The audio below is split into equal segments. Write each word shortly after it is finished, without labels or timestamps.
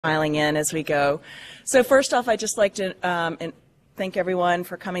filing in as we go. So first off, I'd just like to thank everyone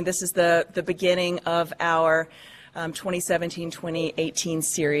for coming. This is the beginning of our 2017-2018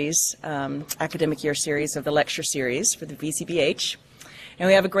 series, academic year series of the lecture series for the VCBH. And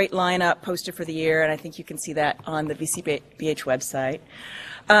we have a great lineup posted for the year, and I think you can see that on the VCBH website.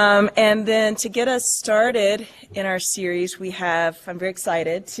 And then to get us started in our series, I'm very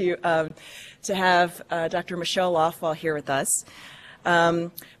excited to have Dr. Michelle Lofwall here with us.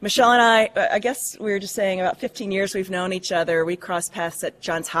 Michelle and I guess we were just saying about 15 years we've known each other. We crossed paths at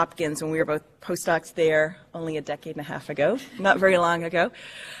Johns Hopkins when we were both postdocs there only a decade and a half ago, not very long ago.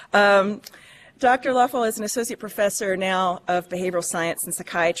 Dr. Lofwall is an associate professor now of behavioral science and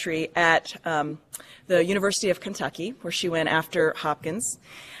psychiatry at the University of Kentucky, where she went after Hopkins.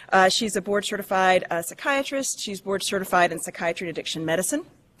 She's a board-certified psychiatrist. She's board-certified in psychiatry and addiction medicine.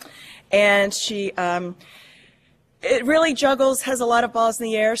 And she it really juggles, has a lot of balls in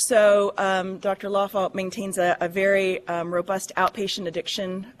the air, so Dr. Lofwall maintains a very robust outpatient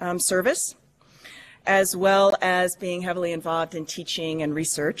addiction service, as well as being heavily involved in teaching and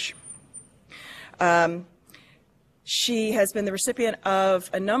research. She has been the recipient of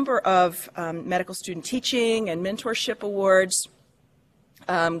a number of medical student teaching and mentorship awards,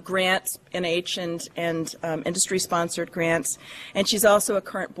 grants, NIH and industry-sponsored grants, and she's also a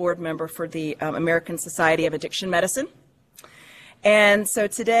current board member for the American Society of Addiction Medicine. And so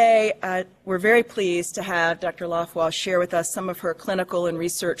today, we're very pleased to have Dr. Lofwall share with us some of her clinical and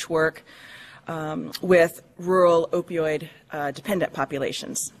research work with rural opioid dependent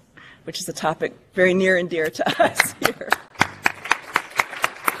populations, which is a topic very near and dear to us here.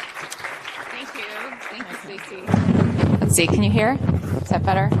 Thank you. Thank you, Stacey. Let's see, can you hear? Is that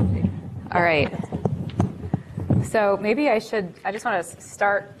better? All right. So maybe I just want to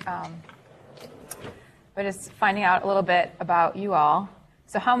start by just finding out a little bit about you all.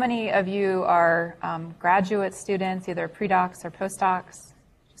 So how many of you are graduate students, either pre-docs or postdocs?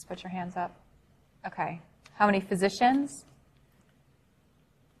 Just put your hands up. Okay. How many physicians?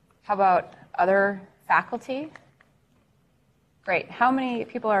 How about other faculty? Great. How many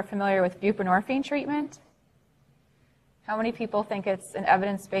people are familiar with buprenorphine treatment? How many people think it's an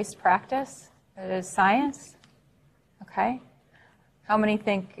evidence-based practice? That it is science? Okay. How many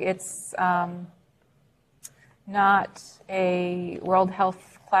think it's not a World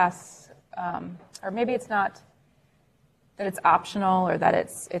Health class, or maybe it's not that it's optional, or that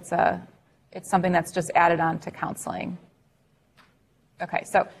it's something that's just added on to counseling? Okay,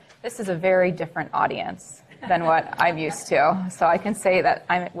 so this is a very different audience than what I'm used to. So I can say that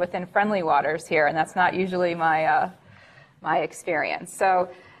I'm within friendly waters here, and that's not usually my experience. So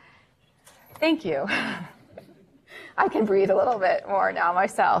thank you. I can breathe a little bit more now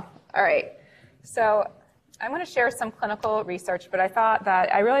myself. All right. So I'm going to share some clinical research, but I thought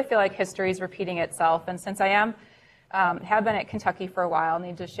that I really feel like history is repeating itself. And since I have been at Kentucky for a while, I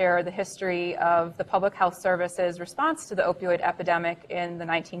need to share the history of the Public Health Service's response to the opioid epidemic in the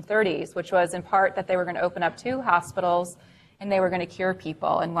 1930s, which was in part that they were going to open up 2 hospitals and they were going to cure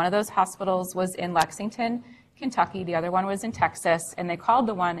people. And one of those hospitals was in Lexington, Kentucky. The other one was in Texas, and they called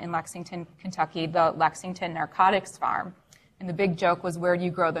the one in Lexington, Kentucky, the Lexington Narcotics Farm. And the big joke was, where do you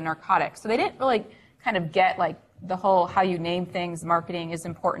grow the narcotics? So they didn't really kind of get like the whole how you name things, marketing is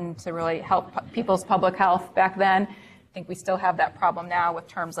important to really help people's public health back then. I think we still have that problem now with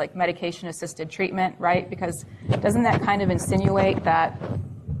terms like medication-assisted treatment, right? Because doesn't that kind of insinuate that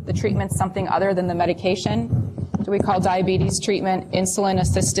the treatment's something other than the medication? Do we call diabetes treatment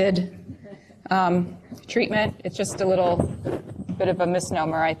insulin-assisted treatment? It's just a little bit of a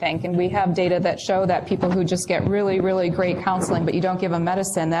misnomer, I think. And we have data that show that people who just get really, really great counseling, but you don't give them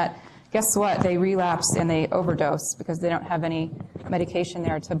medicine, that guess what? They relapse and they overdose because they don't have any medication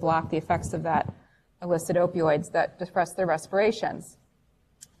there to block the effects of that illicit opioids that depress their respirations.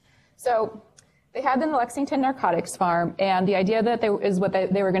 So they had the Lexington Narcotics Farm, and the idea that they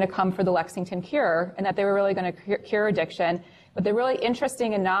were going to come for the Lexington cure, and that they were really going to cure addiction. But the really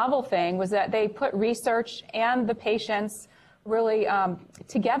interesting and novel thing was that they put research and the patients really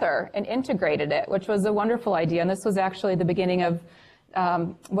together and integrated it, which was a wonderful idea. And this was actually the beginning of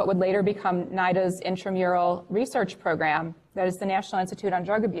what would later become NIDA's intramural research program, that is the National Institute on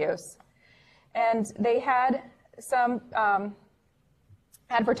Drug Abuse. And they had some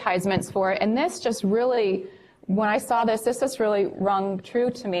advertisements for it, and this just really, when I saw this just really rung true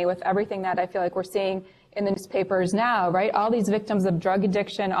to me with everything that I feel like we're seeing in the newspapers now, right? All these victims of drug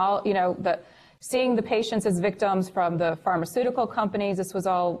addiction, all, you know, seeing the patients as victims from the pharmaceutical companies. This was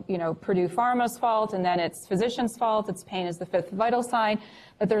all, Purdue Pharma's fault, and then it's physicians' fault. It's pain is the fifth vital sign.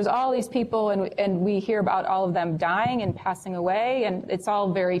 But there's all these people, and we hear about all of them dying and passing away, and it's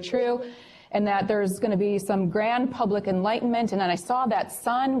all very true. And that there's going to be some grand public enlightenment. And then I saw that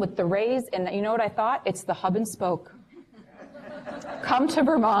sun with the rays, and you know what I thought? It's the hub and spoke. Come to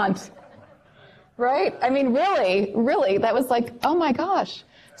Vermont. Right? I mean, really, that was like, oh my gosh.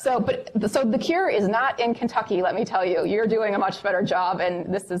 So the cure is not in Kentucky, let me tell you. You're doing a much better job,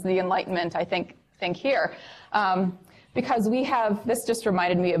 and this is the enlightenment, I think here. Because this just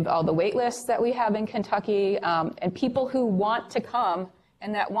reminded me of all the wait lists that we have in Kentucky, and people who want to come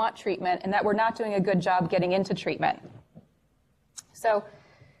and that want treatment, and that we're not doing a good job getting into treatment. So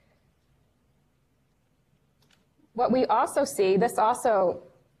what we also see,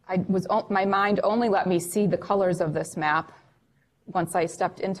 my mind only let me see the colors of this map once I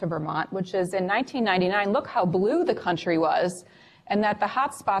stepped into Vermont, which is in 1999, look how blue the country was, and that the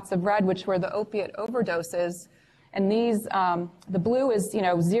hot spots of red, which were the opiate overdoses, and these, the blue is,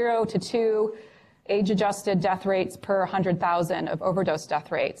 0 to 2 age-adjusted death rates per 100,000 of overdose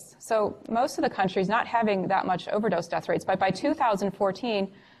death rates. So most of the country is not having that much overdose death rates, but by 2014,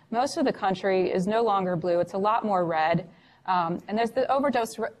 most of the country is no longer blue. It's a lot more red. And the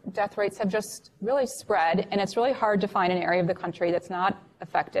overdose death rates have just really spread, and it's really hard to find an area of the country that's not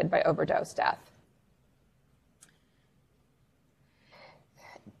affected by overdose death.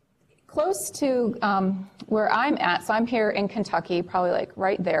 Close to where I'm at, so I'm here in Kentucky, probably like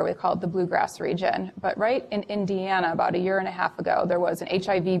right there, we call it the Bluegrass region, but right in Indiana, about a year and a half ago, there was an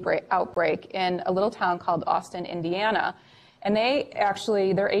HIV outbreak in a little town called Austin, Indiana. And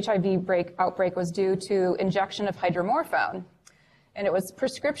their HIV outbreak was due to injection of hydromorphone. And it was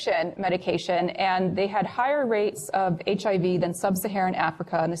prescription medication, and they had higher rates of HIV than sub-Saharan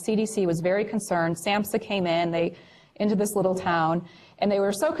Africa, and the CDC was very concerned. SAMHSA came into this little town, and they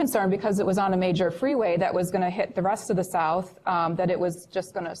were so concerned because it was on a major freeway that was going to hit the rest of the South, that it was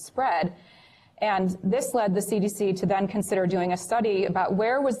just going to spread. And this led the CDC to then consider doing a study about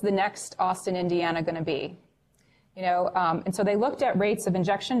where was the next Austin, Indiana going to be. And so they looked at rates of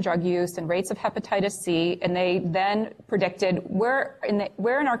injection drug use and rates of hepatitis C, and they then predicted where in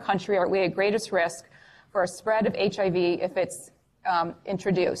our country are we at greatest risk for a spread of HIV if it's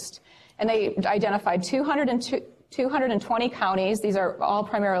introduced. And they identified 220 counties. These are all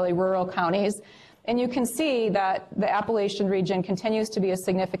primarily rural counties. And you can see that the Appalachian region continues to be a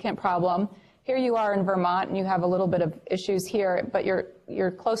significant problem. Here you are in Vermont, and you have a little bit of issues here, but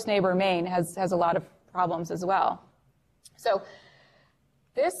your close neighbor, Maine, has a lot of problems as well. So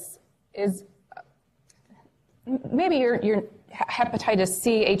this is maybe your hepatitis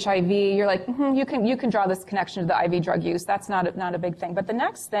C, HIV. You're like, you can draw this connection to the IV drug use. That's not a big thing. But the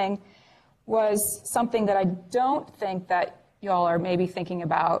next thing was something that I don't think that y'all are maybe thinking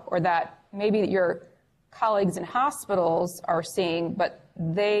about, or that maybe your colleagues in hospitals are seeing, but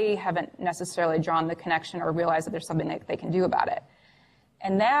they haven't necessarily drawn the connection or realized that there's something that they can do about it.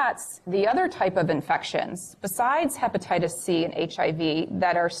 And that's the other type of infections, besides hepatitis C and HIV,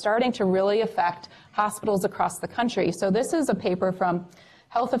 that are starting to really affect hospitals across the country. So this is a paper from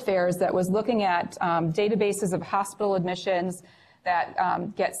Health Affairs that was looking at databases of hospital admissions that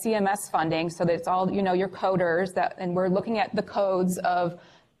get CMS funding, so that it's all, your coders, and we're looking at the codes of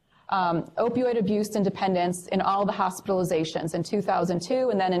opioid abuse and dependence in all the hospitalizations in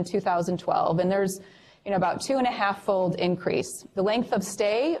 2002 and then in 2012. And there's about 2.5-fold increase. The length of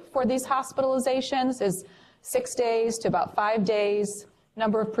stay for these hospitalizations is 6 days to about 5 days.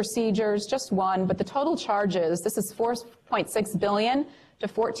 Number of procedures, just one, but the total charges, this is $4.6 billion to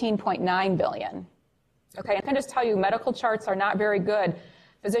 $14.9 billion. Okay, I can just tell you medical charts are not very good.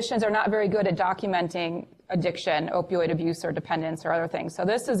 Physicians are not very good at documenting addiction, opioid abuse or dependence or other things. So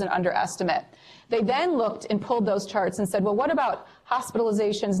this is an underestimate. They then looked and pulled those charts and said, well, what about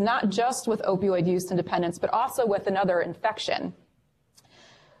hospitalizations not just with opioid use and dependence, but also with another infection?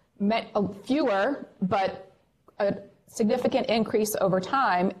 Fewer, but a significant increase over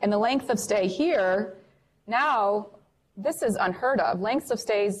time. And the length of stay here, now, this is unheard of. Lengths of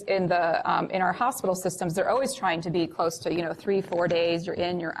stays in our hospital systems, they're always trying to be close to 3-4 days. You're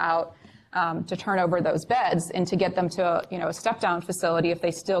in, you're out, to turn over those beds and to get them to a step-down facility if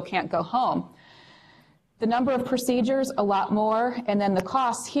they still can't go home. The number of procedures, a lot more, and then the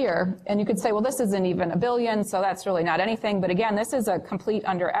costs here. And you could say, well, this isn't even $1 billion, so that's really not anything. But again, this is a complete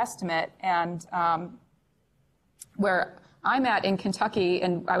underestimate. And where I'm at in Kentucky,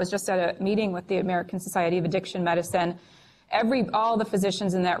 and I was just at a meeting with the American Society of Addiction Medicine, all the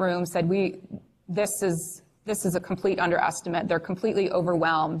physicians in that room said, this is this is a complete underestimate. They're completely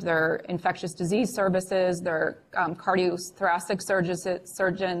overwhelmed. Their infectious disease services, their cardiothoracic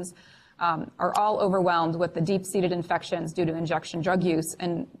surgeons are all overwhelmed with the deep-seated infections due to injection drug use.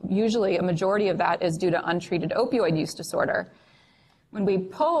 And usually a majority of that is due to untreated opioid use disorder. When we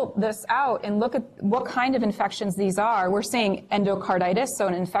pull this out and look at what kind of infections these are, we're seeing endocarditis, so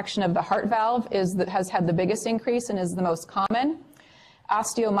an infection of the heart valve has had the biggest increase and is the most common.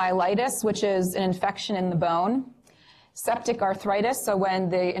 Osteomyelitis, which is an infection in the bone. Septic arthritis, so when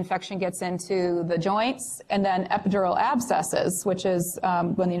the infection gets into the joints. And then epidural abscesses, which is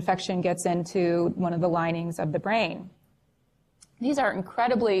when the infection gets into one of the linings of the brain. These are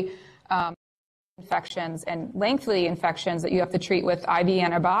incredibly infections and lengthy infections that you have to treat with IV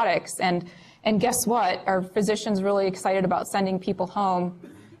antibiotics. And guess what? Are physicians really excited about sending people home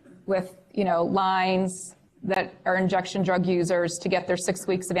with, lines that are injection drug users to get their 6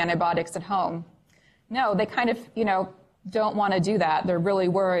 weeks of antibiotics at home? No, they kind of, don't want to do that. They're really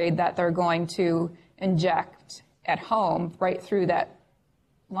worried that they're going to inject at home right through that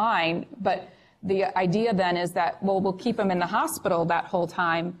line. But the idea then is that, well, we'll keep them in the hospital that whole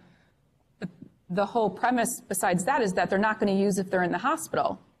time. The whole premise besides that is that they're not going to use if they're in the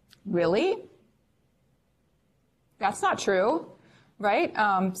hospital. Really? That's not true, right?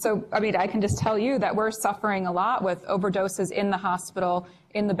 So, I can just tell you that we're suffering a lot with overdoses in the hospital,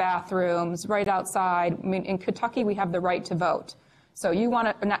 in the bathrooms, right outside. In Kentucky, we have the right to vote. So you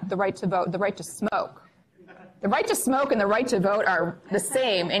want not the right to vote, the right to smoke. The right to smoke and the right to vote are the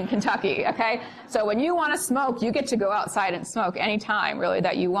same in Kentucky, okay? So when you want to smoke, you get to go outside and smoke anytime, really,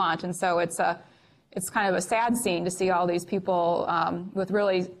 that you want. And so it's kind of a sad scene to see all these people with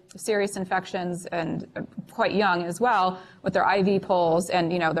really serious infections and quite young as well with their IV poles, and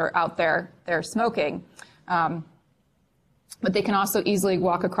they're out there, they're smoking. But they can also easily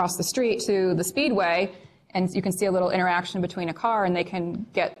walk across the street to the speedway, and you can see a little interaction between a car, and they can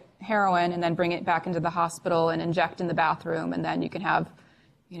get heroin and then bring it back into the hospital and inject in the bathroom, and then you can have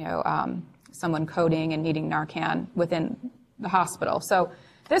someone coding and needing Narcan within the hospital. So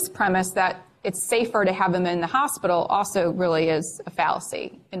this premise that it's safer to have them in the hospital also really is a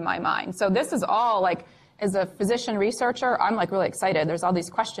fallacy in my mind. So this is all, as a physician researcher, I'm really excited. There's all these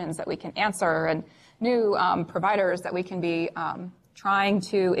questions that we can answer and new providers that we can be trying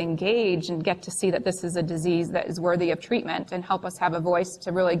to engage and get to see that this is a disease that is worthy of treatment and help us have a voice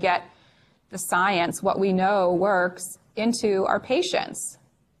to really get the science, what we know works, into our patients.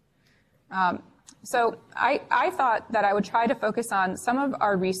 So I thought that I would try to focus on some of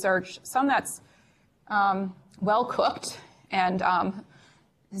our research, some that's well cooked and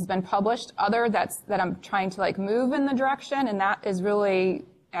has been published, other that I'm trying to move in the direction, and that is really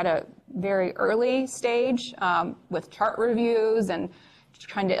at a very early stage with chart reviews and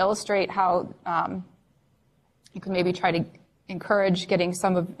trying to illustrate how you can maybe try to encourage getting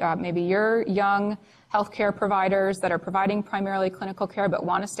some of maybe your young healthcare providers that are providing primarily clinical care but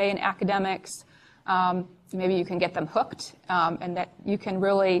want to stay in academics. Maybe you can get them hooked, and that you can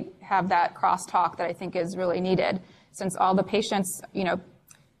really have that crosstalk that I think is really needed, since all the patients,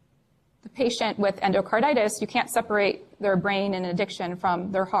 the patient with endocarditis, you can't separate their brain and addiction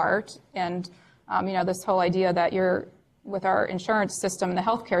from their heart. And, this whole idea that with our insurance system and the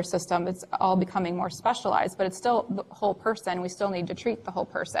healthcare system, it's all becoming more specialized, but it's still the whole person. We still need to treat the whole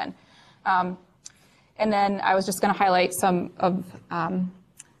person. And then I was just going to highlight some of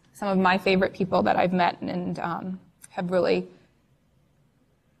my favorite people that I've met and have really,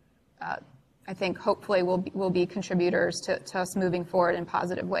 I think, hopefully will be contributors to us moving forward in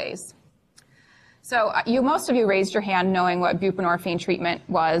positive ways. So most of you raised your hand knowing what buprenorphine treatment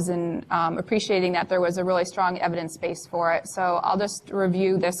was and appreciating that there was a really strong evidence base for it. So I'll just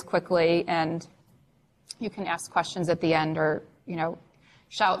review this quickly, and you can ask questions at the end or,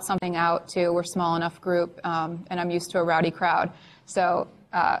 shout something out too. We're a small enough group, and I'm used to a rowdy crowd. So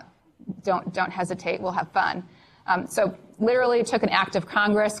don't hesitate. We'll have fun. So literally took an act of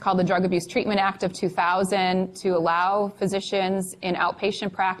Congress called the Drug Abuse Treatment Act of 2000 to allow physicians in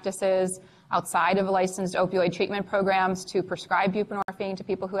outpatient practices outside of licensed opioid treatment programs to prescribe buprenorphine to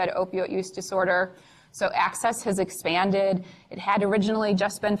people who had opioid use disorder. So access has expanded. It had originally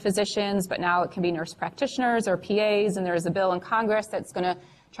just been physicians, but now it can be nurse practitioners or PAs, and there's a bill in Congress that's going to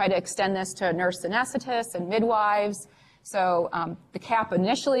try to extend this to nurse anesthetists and midwives. So the cap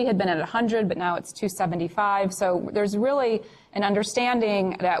initially had been at 100, but now it's 275. So there's really an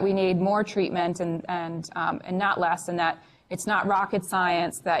understanding that we need more treatment and not less, and that it's not rocket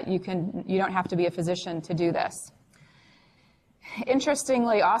science, that you don't have to be a physician to do this.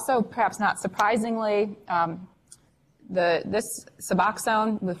 Interestingly, also, perhaps not surprisingly, This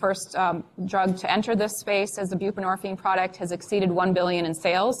Suboxone, the first drug to enter this space as a buprenorphine product, has exceeded $1 billion in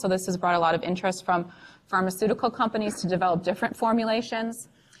sales. So this has brought a lot of interest from pharmaceutical companies to develop different formulations.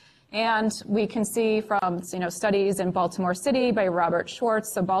 And we can see from studies in Baltimore City by Robert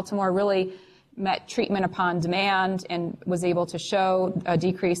Schwartz, so Baltimore really met treatment upon demand and was able to show a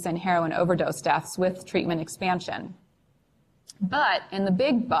decrease in heroin overdose deaths with treatment expansion. But, and the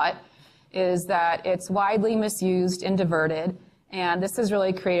big but, is that it's widely misused and diverted, and this has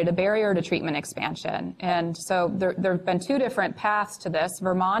really created a barrier to treatment expansion. And so there have been two different paths to this.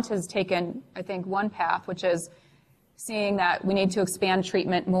 Vermont has taken, I think, one path, which is seeing that we need to expand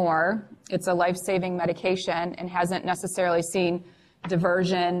treatment more. It's a life-saving medication and hasn't necessarily seen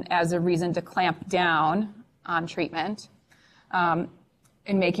diversion as a reason to clamp down on treatment, and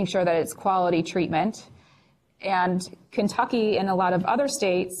making sure that it's quality treatment. And Kentucky and a lot of other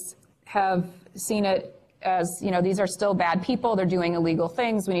states have seen it as, these are still bad people, they're doing illegal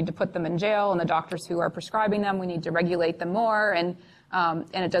things, we need to put them in jail, and the doctors who are prescribing them, we need to regulate them more, and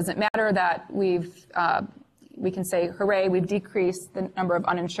it doesn't matter that we can say, hooray, we've decreased the number of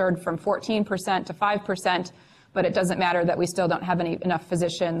uninsured from 14% to 5%, but it doesn't matter that we still don't have enough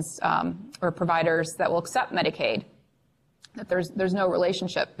physicians or providers that will accept Medicaid, that there's no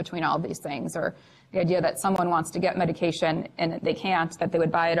relationship between all of these things, or the idea that someone wants to get medication and they can't, that they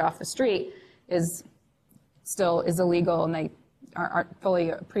would buy it off the street is illegal, and they aren't fully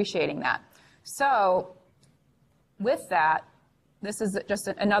appreciating that. So with that, this is just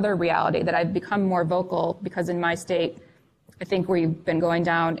another reality that I've become more vocal, because in my state, I think we've been going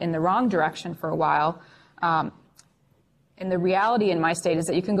down in the wrong direction for a while. And the reality in my state is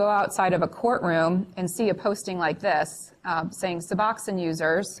that you can go outside of a courtroom and see a posting like this saying, Suboxone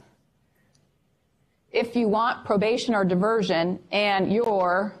users, if you want probation or diversion and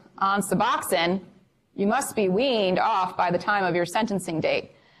you're on Suboxone, you must be weaned off by the time of your sentencing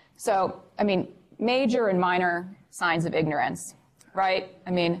date. So, major and minor signs of ignorance, right?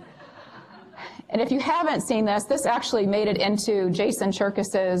 And if you haven't seen this actually made it into Jason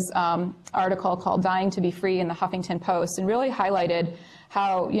Cherkis's article called Dying to be Free in the Huffington Post, and really highlighted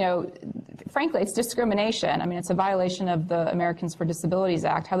how, frankly, it's discrimination. It's a violation of the Americans for Disabilities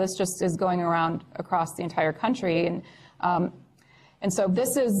Act, how this just is going around across the entire country. And so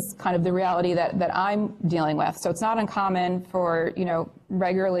this is kind of the reality that I'm dealing with. So it's not uncommon for,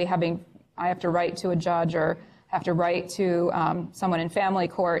 regularly I have to write to a judge or have to write to someone in family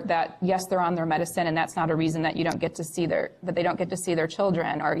court that, yes, they're on their medicine, and that's not a reason that they don't get to see their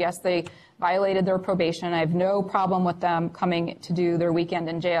children, or yes, they violated their probation. I have no problem with them coming to do their weekend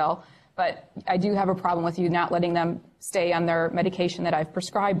in jail, but I do have a problem with you not letting them stay on their medication that I've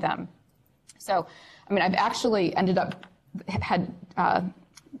prescribed them. So, I've actually had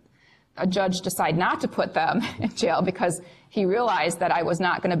a judge decide not to put them in jail because he realized that I was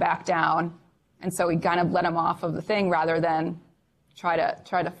not going to back down. And so he kind of let him off of the thing rather than try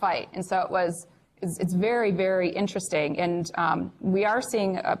to fight. And so it's very, very interesting. And we are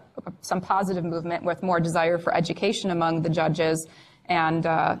seeing some positive movement with more desire for education among the judges. And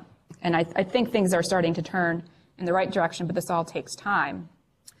I think things are starting to turn in the right direction, but this all takes time.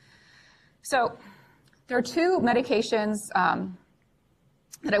 So there are two medications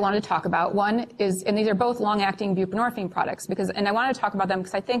that I wanted to talk about. One is, and these are both long-acting buprenorphine products, and I wanted to talk about them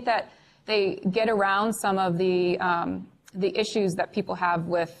because I think that they get around some of the issues that people have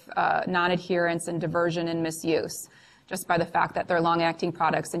with non-adherence and diversion and misuse, just by the fact that they're long-acting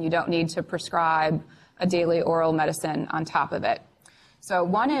products and you don't need to prescribe a daily oral medicine on top of it. So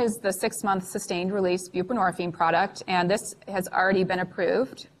one is the 6-month sustained-release buprenorphine product, and this has already been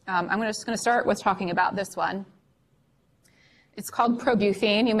approved. I'm just going to start with talking about this one. It's called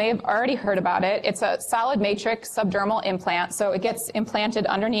Probuthen. You may have already heard about it. It's a solid matrix subdermal implant, so it gets implanted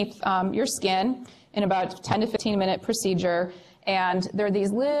underneath your skin in about a 10 to 15 minute procedure, and they're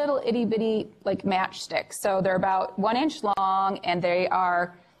these little itty-bitty like matchsticks. So they're about 1 inch long, and they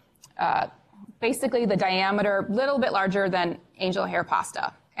are basically the diameter, a little bit larger than angel hair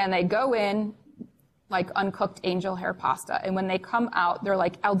pasta. And they go in like uncooked angel hair pasta, and when they come out, they're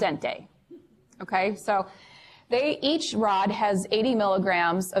like al dente. Okay, so each rod has 80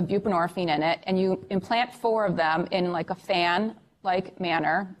 milligrams of buprenorphine in it, and you implant 4 of them in like a fan-like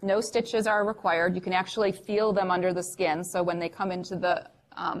manner. No stitches are required. You can actually feel them under the skin, so when they come into the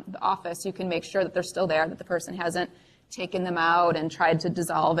office, you can make sure that they're still there, that the person hasn't taken them out and tried to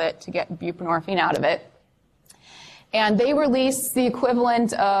dissolve it to get buprenorphine out of it. And they release the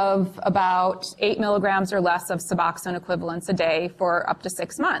equivalent of about 8 milligrams or less of Suboxone equivalents a day for up to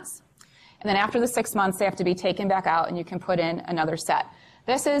 6 months. And then after the 6 months, they have to be taken back out, and you can put in another set.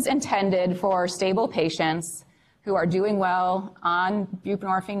 This is intended for stable patients who are doing well on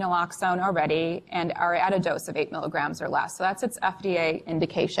buprenorphine naloxone already and are at a dose of 8 milligrams or less. So that's its FDA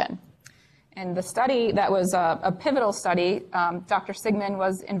indication. And the study that was a pivotal study Dr. Sigmund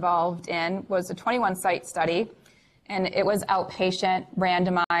was involved in was a 21-site study, and it was outpatient,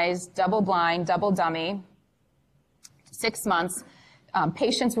 randomized, double-blind, double-dummy, 6 months.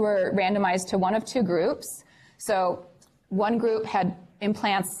 Patients were randomized to one of two groups. So one group had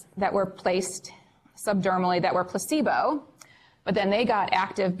implants that were placed subdermally that were placebo, but then they got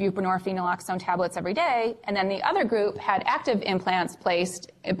active buprenorphine naloxone tablets every day, and then the other group had active implants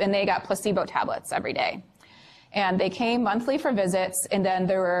placed, and they got placebo tablets every day. And they came monthly for visits, and then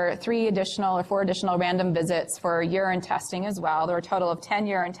there were 4 additional random visits for urine testing as well. There were a total of 10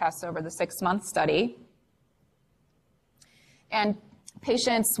 urine tests over the 6-month study. And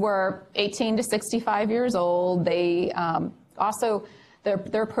patients were 18 to 65 years old. They also,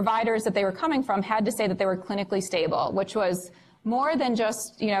 their providers that they were coming from had to say that they were clinically stable, which was more than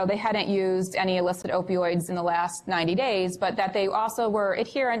just, they hadn't used any illicit opioids in the last 90 days, but that they also were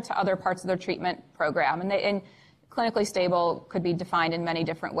adherent to other parts of their treatment program. And clinically stable could be defined in many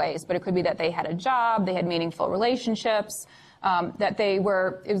different ways, but it could be that they had a job, they had meaningful relationships, that they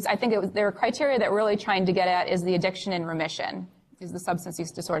were, there were criteria that we're really trying to get at is the addiction in remission, is the substance use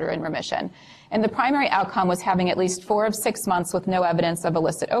disorder in remission. And the primary outcome was having at least 4 of 6 months with no evidence of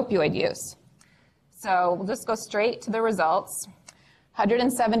illicit opioid use. So we'll just go straight to the results.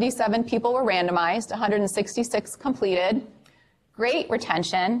 177 people were randomized, 166 completed. Great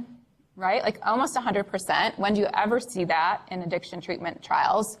retention, right? Like almost 100%. When do you ever see that in addiction treatment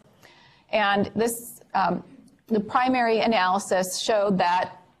trials? And this, the primary analysis showed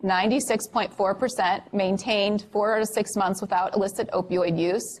that 96.4% maintained 4 out of 6 months without illicit opioid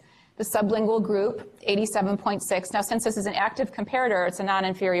use. The sublingual group, 87.6. Now, since this is an active comparator, it's a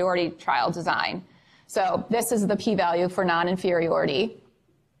non-inferiority trial design. So this is the p-value for non-inferiority.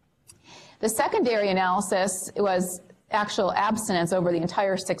 The secondary analysis was actual abstinence over the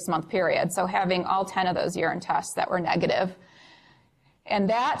entire 6-month period, so having all 10 of those urine tests that were negative. And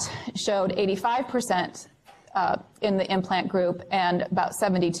that showed 85% in the implant group and about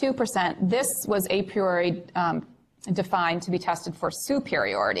 72%. This was a priori defined to be tested for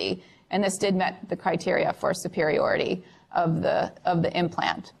superiority, and this did met the criteria for superiority of the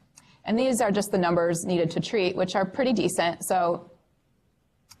implant. And these are just the numbers needed to treat, which are pretty decent. So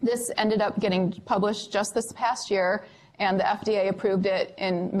this ended up getting published just this past year, and the FDA approved it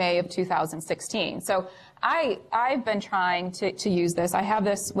in May of 2016. So I've been trying to use this. I have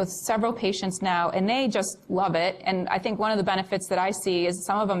this with several patients now, and they just love it. And I think one of the benefits that I see is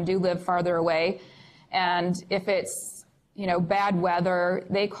some of them do live farther away. And if it's, bad weather,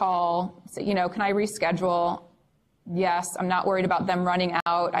 they call, say, can I reschedule? Yes, I'm not worried about them running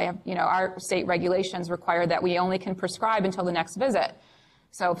out. I have, our state regulations require that we only can prescribe until the next visit.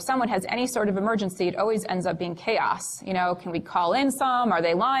 So if someone has any sort of emergency, it always ends up being chaos. Can we call in some? Are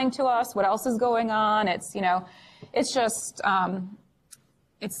they lying to us? What else is going on? It's, it's just,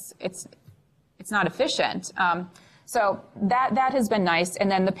 it's not efficient. So that has been nice. And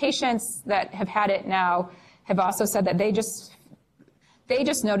then the patients that have had it now have also said that they just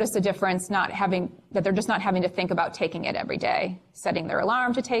notice a difference that they're just not having to think about taking it every day, setting their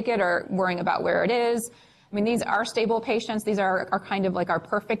alarm to take it or worrying about where it is. I mean, these are stable patients. These are kind of like our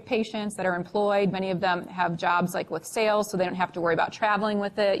perfect patients that are employed. Many of them have jobs like with sales, so they don't have to worry about traveling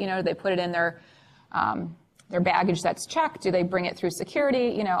with it. They put it in their baggage that's checked. Do they bring it through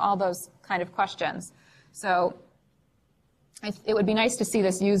security? All those kind of questions. So it would be nice to see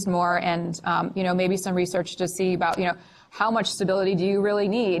this used more and, maybe some research to see about, how much stability do you really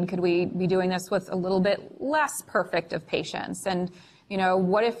need? Could we be doing this with a little bit less perfect of patients? And,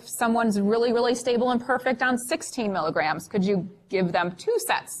 what if someone's really, really stable and perfect on 16 milligrams? Could you give them 2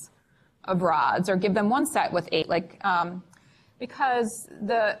 sets of rods or give them 1 set with 8? Because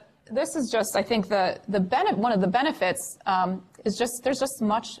this is just, I think one of the benefits is just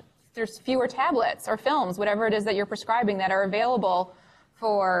there's fewer tablets or films, whatever it is that you're prescribing, that are available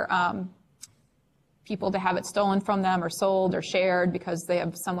for people to have it stolen from them or sold or shared because they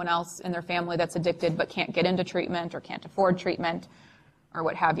have someone else in their family that's addicted but can't get into treatment or can't afford treatment or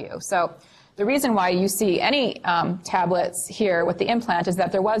what have you. So the reason why you see any tablets here with the implant is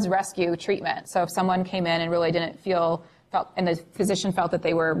that there was rescue treatment. So if someone came in and really felt, and the physician felt that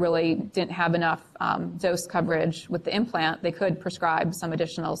they didn't have enough dose coverage with the implant, they could prescribe some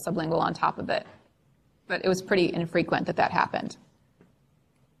additional sublingual on top of it. But it was pretty infrequent that happened.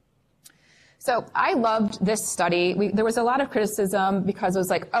 So I loved this study. There was a lot of criticism because it was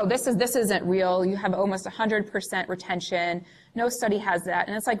like, oh, this isn't real. You have almost 100% retention. No study has that.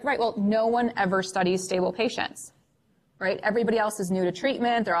 And it's like, right, well, no one ever studies stable patients, right? Everybody else is new to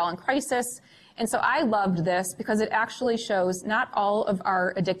treatment. They're all in crisis. And so I loved this because it actually shows not all of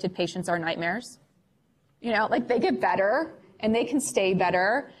our addicted patients are nightmares. You know, like they get better and they can stay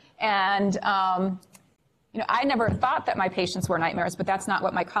better. And, you know, I never thought that my patients were nightmares, but that's not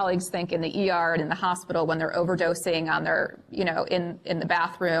what my colleagues think in the ER and in the hospital when they're overdosing on their, you know, in the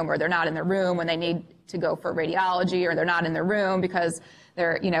bathroom, or they're not in their room when they need to go for radiology, or they're not in their room because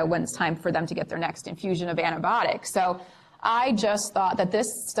they're, you know, when it's time for them to get their next infusion of antibiotics. So I just thought that this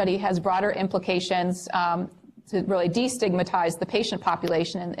study has broader implications to really destigmatize the patient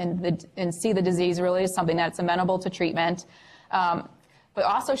population and see the disease really as something that's amenable to treatment. But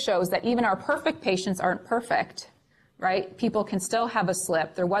also shows that even our perfect patients aren't perfect, right? People can still have a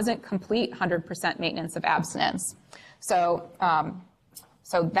slip. There wasn't complete 100% maintenance of abstinence. So,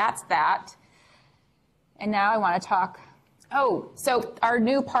 so that's that. And now I want to talk, so our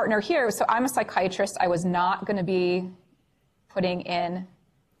new partner here, so I'm a psychiatrist. I was not going to be putting in,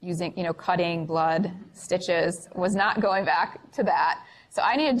 using, you know, cutting blood, stitches, was not going back to that. So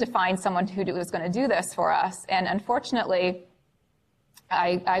I needed to find someone who was going to do this for us. And unfortunately,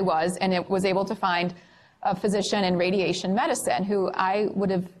 I was able to find a physician in radiation medicine who I would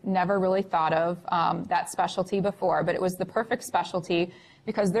have never really thought of that specialty before, but it was the perfect specialty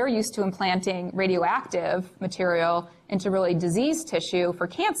because they're used to implanting radioactive material into really diseased tissue for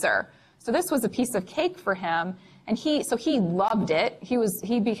cancer. So this was a piece of cake for him, and he loved it.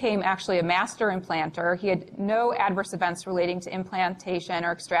 He became actually a master implanter. He had no adverse events relating to implantation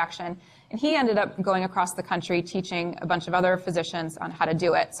or extraction. And he ended up going across the country teaching a bunch of other physicians on how to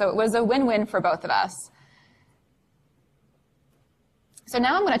do it. So it was a win-win for both of us. So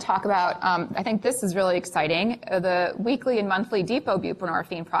now I'm going to talk about, I think this is really exciting, the weekly and monthly depot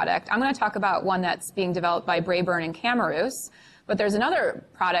buprenorphine product. I'm going to talk about one that's being developed by Braeburn and Camarus. But there's another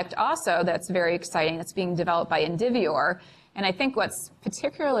product also that's very exciting that's being developed by Indivior. And I think what's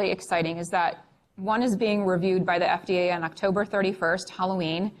particularly exciting is that one is being reviewed by the FDA on October 31st,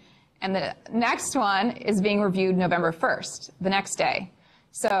 Halloween. And the next one is being reviewed November 1st, the next day.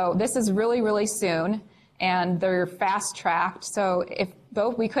 So this is really, really soon, and they're fast-tracked. So if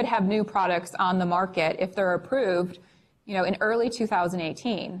both, we could have new products on the market if they're approved, you know, in early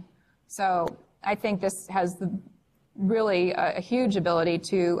 2018. So I think this has really a huge ability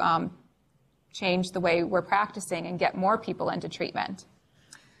to change the way we're practicing and get more people into treatment.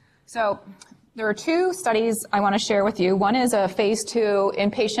 So there are two studies I want to share with you. One is a phase 2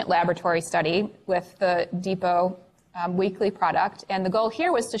 inpatient laboratory study with the Depot weekly product. And the goal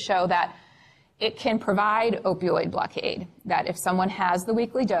here was to show that it can provide opioid blockade, that if someone has the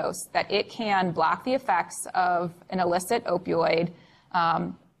weekly dose, that it can block the effects of an illicit opioid,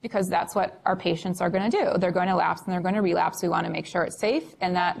 because that's what our patients are going to do. They're going to lapse and they're going to relapse. We want to make sure it's safe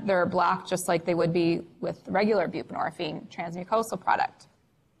and that they're blocked just like they would be with regular buprenorphine transmucosal product.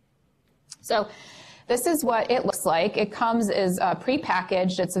 So this is what it looks like. It comes as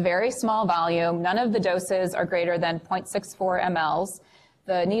prepackaged. It's a very small volume. None of the doses are greater than 0.64 mLs.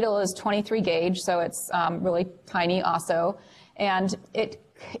 The needle is 23 gauge, so it's really tiny also. And it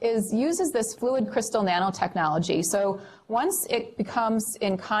uses this fluid crystal nanotechnology. So once it becomes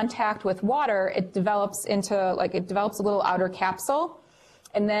in contact with water, it develops a little outer capsule.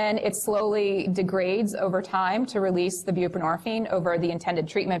 And then it slowly degrades over time to release the buprenorphine over the intended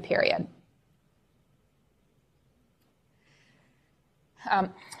treatment period.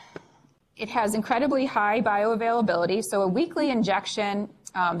 It has incredibly high bioavailability, so a weekly injection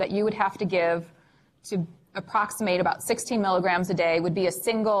that you would have to give to approximate about 16 milligrams a day would be a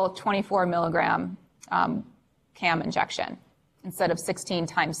single 24 milligram CAM injection. Instead of 16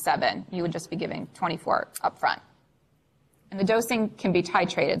 times 7, you would just be giving 24 up front. And the dosing can be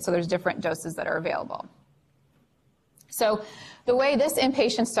titrated, so there's different doses that are available. So the way this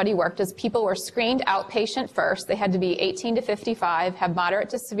inpatient study worked is people were screened outpatient first. They had to be 18 to 55, have moderate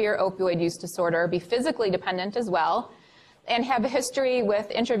to severe opioid use disorder, be physically dependent as well, and have a history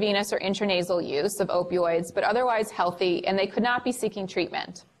with intravenous or intranasal use of opioids, but otherwise healthy, and they could not be seeking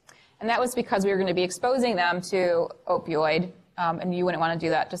treatment. And that was because we were going to be exposing them to opioid, and you wouldn't want to do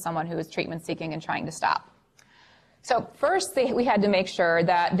that to someone who is treatment seeking and trying to stop. So first, we had to make sure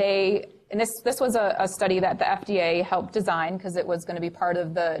that and this was a study that the FDA helped design because it was going to be part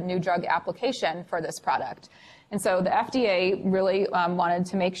of the new drug application for this product. And so the FDA really wanted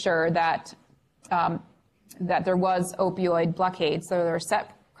to make sure that there was opioid blockade. So there were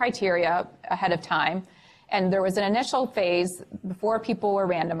set criteria ahead of time. And there was an initial phase before people were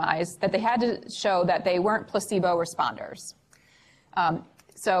randomized that they had to show that they weren't placebo responders.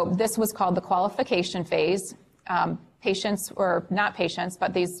 So this was called the qualification phase. Patients, or not patients,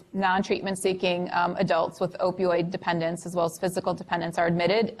 but these non-treatment seeking adults with opioid dependence as well as physical dependence are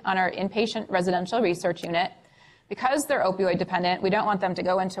admitted on our inpatient residential research unit. Because they're opioid dependent, we don't want them to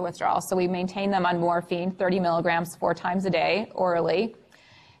go into withdrawal, so we maintain them on morphine, 30 milligrams 4 times a day orally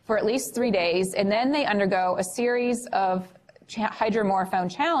for at least 3 days, and then they undergo a series of hydromorphone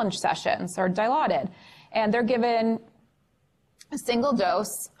challenge sessions, or dilaudid, and they're given a single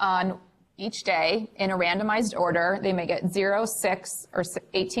dose on each day in a randomized order. They may get 0, 6, or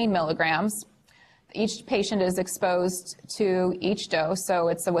 18 milligrams. Each patient is exposed to each dose, so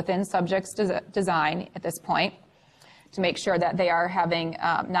it's a within subjects design at this point to make sure that they are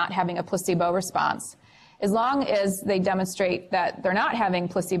not having a placebo response. As long as they demonstrate that they're not having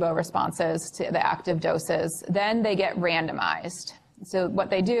placebo responses to the active doses, then they get randomized. So what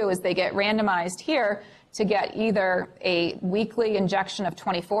they do is they get randomized here to get either a weekly injection of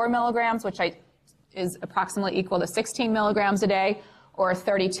 24 milligrams, which is approximately equal to 16 milligrams a day, or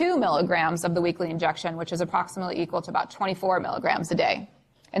 32 milligrams of the weekly injection, which is approximately equal to about 24 milligrams a day.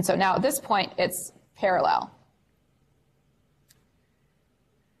 And so now at this point, it's parallel.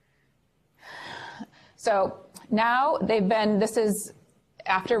 So now this is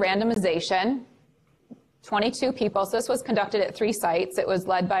after randomization, 22 people. So this was conducted at 3 sites. It was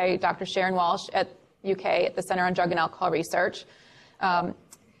led by Dr. Sharon Walsh at UK at the Center on Drug and Alcohol Research.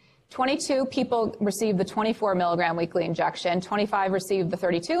 22 people received the 24 milligram weekly injection, 25 received the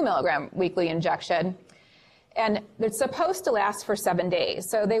 32 milligram weekly injection, and it's supposed to last for 7 days.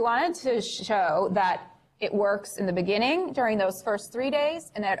 So they wanted to show that it works in the beginning during those first 3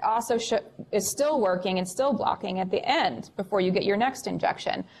 days, and that it also is still working and still blocking at the end before you get your next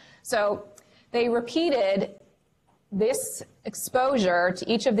injection. So they repeated this exposure to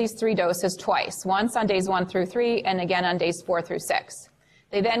each of these 3 doses twice, once on days 1 through 3 and again on days 4 through 6.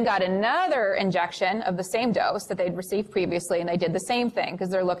 They then got another injection of the same dose that they'd received previously, and they did the same thing because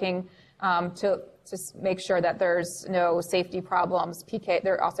they're looking to make sure that there's no safety problems. PK,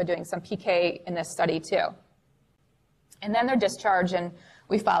 they're also doing some PK in this study too. And then they're discharged, and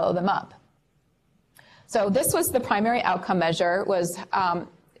we follow them up. So this was the primary outcome measure, was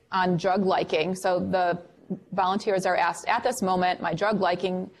on drug liking. So the volunteers are asked, at this moment, my drug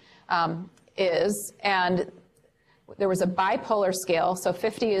liking is, and there was a bipolar scale, so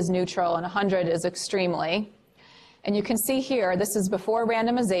 50 is neutral and 100 is extremely. And you can see here, this is before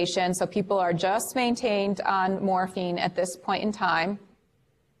randomization, so people are just maintained on morphine at this point in time.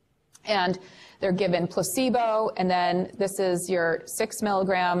 And they're given placebo, and then this is your 6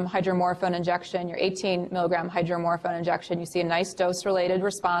 milligram hydromorphone injection, your 18 milligram hydromorphone injection. You see a nice dose-related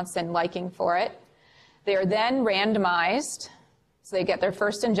response and liking for it. They are then randomized, so they get their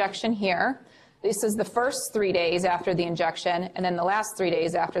first injection here. This is the first 3 days after the injection, and then the last 3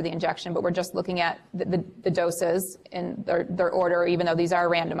 days after the injection, but we're just looking at the doses in their order, even though these are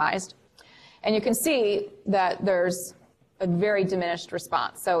randomized. And you can see that there's a very diminished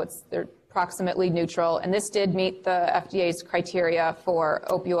response, so they're approximately neutral, and this did meet the FDA's criteria for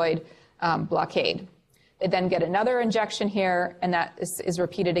opioid blockade. They then get another injection here, and that is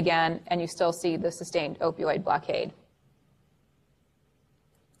repeated again, and you still see the sustained opioid blockade.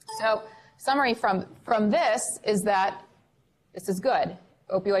 So summary from this is that this is good.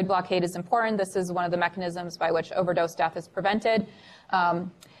 Opioid blockade is important. This is one of the mechanisms by which overdose death is prevented.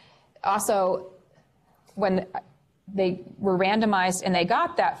 Also, when they were randomized and they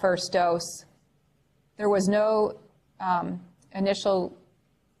got that first dose, there was no initial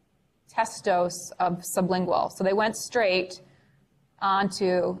test dose of sublingual. So they went straight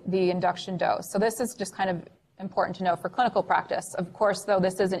onto the induction dose. So this is just kind of important to know for clinical practice. Of course, though,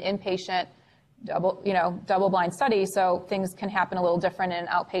 this is an inpatient double-blind study, so things can happen a little different in an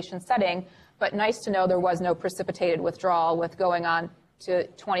outpatient setting, but nice to know there was no precipitated withdrawal with going on to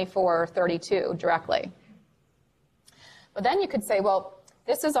 24 or 32 directly. But then you could say, well,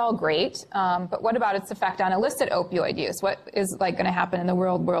 this is all great, but what about its effect on illicit opioid use? What is going to happen in the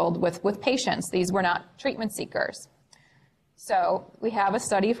real world with patients? These were not treatment seekers. So we have a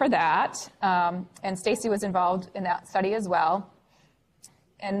study for that, and Stacy was involved in that study as well.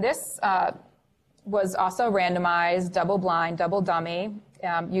 And this was also randomized, double-blind, double-dummy,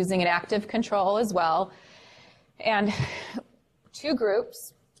 using an active control as well. And 2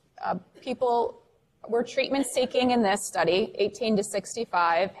 groups, people were treatment seeking in this study, 18 to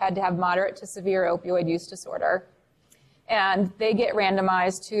 65, had to have moderate to severe opioid use disorder. And they get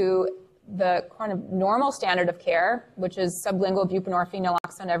randomized to the kind of normal standard of care, which is sublingual buprenorphine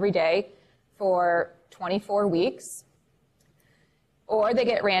naloxone every day for 24 weeks, or they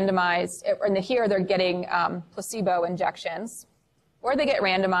get randomized, and here they're getting placebo injections, or they get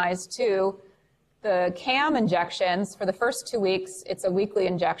randomized to the CAM injections. For the first 2 weeks, it's a weekly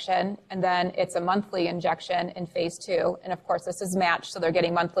injection, and then it's a monthly injection in phase 2. And of course, this is matched, so they're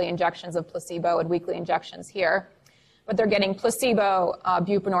getting monthly injections of placebo and weekly injections here. But they're getting placebo,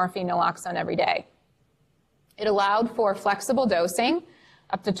 buprenorphine, naloxone every day. It allowed for flexible dosing,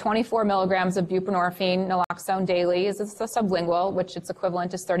 up to 24 milligrams of buprenorphine, naloxone daily is the sublingual, which its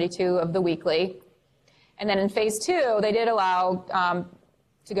equivalent is 32 of the weekly. And then in phase 2, they did allow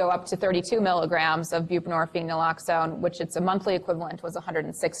to go up to 32 milligrams of buprenorphine, naloxone, which its a monthly equivalent was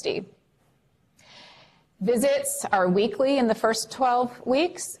 160. Visits are weekly in the first 12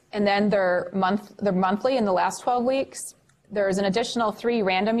 weeks, and then they're monthly in the last 12 weeks. There's an additional 3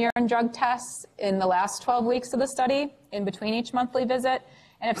 random urine drug tests in the last 12 weeks of the study, in between each monthly visit.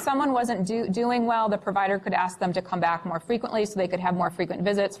 And if someone wasn't doing well, the provider could ask them to come back more frequently so they could have more frequent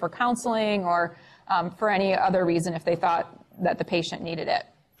visits for counseling or for any other reason if they thought that the patient needed it.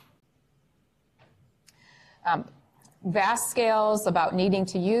 VAS scales about needing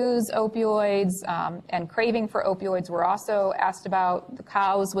to use opioids and craving for opioids were also asked about. The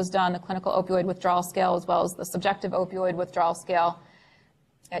COWS was done, the clinical opioid withdrawal scale, as well as the subjective opioid withdrawal scale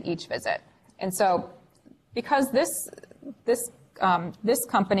at each visit. And so because this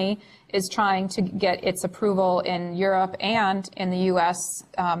company is trying to get its approval in Europe and in the U.S.,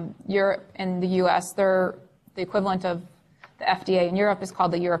 the equivalent of the FDA in Europe is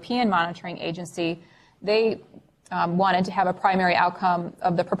called the European Monitoring Agency. They wanted to have a primary outcome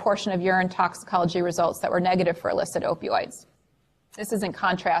of the proportion of urine toxicology results that were negative for illicit opioids. This is in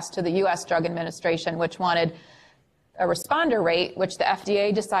contrast to the U.S. Drug Administration, which wanted a responder rate, which the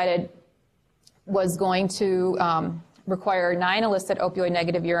FDA decided was going to require 9 illicit opioid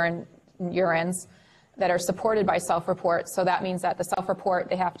negative urines that are supported by self-report. So that means that the self-report,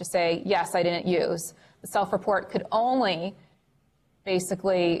 they have to say, yes, I didn't use. The self-report could only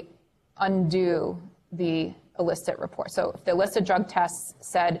basically undo the illicit report. So if the illicit drug tests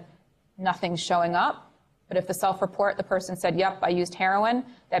said nothing's showing up, but if the self-report, the person said, yep, I used heroin,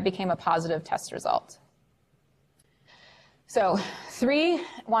 that became a positive test result. So the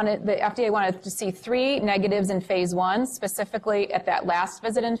FDA wanted to see 3 negatives in phase 1, specifically at that last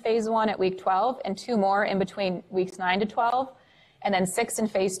visit in phase 1 at week 12, and 2 more in between weeks 9 to 12, and then 6 in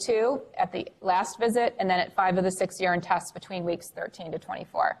phase 2 at the last visit, and then at 5 of the 6 urine tests between weeks 13 to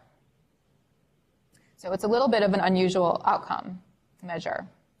 24. So it's a little bit of an unusual outcome measure.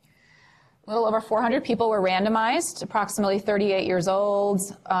 A little over 400 people were randomized, approximately 38 years old,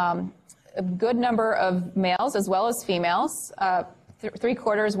 a good number of males as well as females.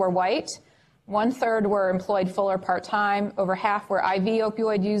 3/4 were white, 1/3 were employed full or part-time, over half were IV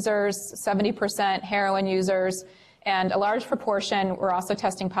opioid users, 70% heroin users, and a large proportion were also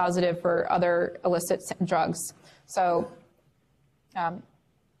testing positive for other illicit drugs. So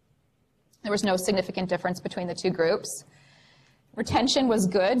there was no significant difference between the 2 groups. Retention was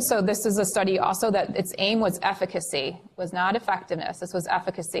good, so this is a study also that its aim was efficacy, was not effectiveness, this was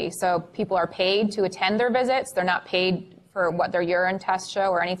efficacy. So people are paid to attend their visits, they're not paid for what their urine tests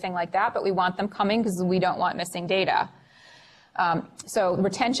show or anything like that, but we want them coming because we don't want missing data. So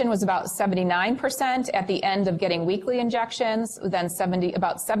retention was about 79% at the end of getting weekly injections, then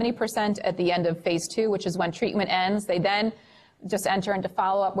about 70% at the end of phase 2, which is when treatment ends. They then just enter into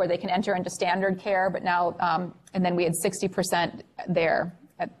follow-up where they can enter into standard care, but now, and then we had 60% there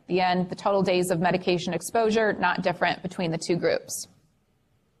at the end. The total days of medication exposure, not different between the 2 groups.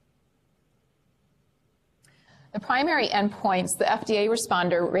 The primary endpoints, the FDA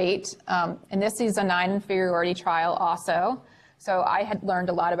responder rate, and this is a non-inferiority trial also. So I had learned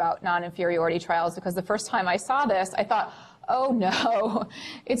a lot about non-inferiority trials because the first time I saw this, I thought, oh no,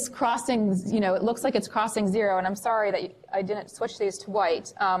 it's crossing, it looks like it's crossing 0, and I'm sorry that I didn't switch these to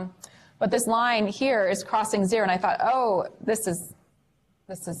white. But this line here is crossing 0, and I thought, oh, this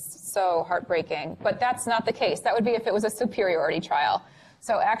is so heartbreaking. But that's not the case. That would be if it was a superiority trial.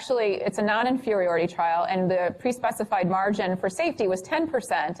 So actually, it's a non-inferiority trial, and the pre-specified margin for safety was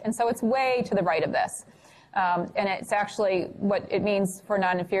 10%, and so it's way to the right of this. And it's actually, what it means for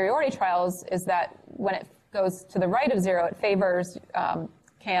non-inferiority trials is that when it goes to the right of 0, it favors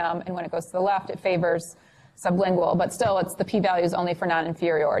CAM, and when it goes to the left, it favors sublingual. But still, it's the p-value is only for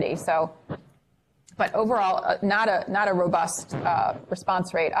non-inferiority. So, but overall, not a robust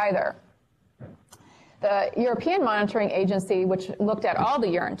response rate either. The European Monitoring Agency, which looked at all the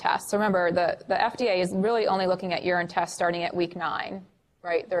urine tests, so remember, the FDA is really only looking at urine tests starting at week 9,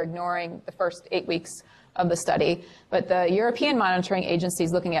 right? They're ignoring the first 8 weeks of the study. But the European monitoring agency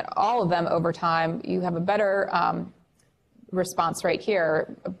is looking at all of them over time. You have a better response rate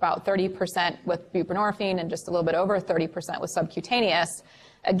here, about 30% with buprenorphine and just a little bit over 30% with subcutaneous.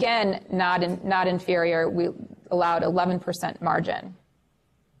 Again, not inferior. We allowed 11% margin.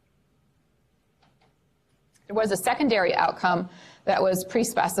 There was a secondary outcome that was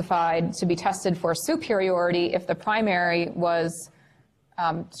pre-specified to be tested for superiority if the primary was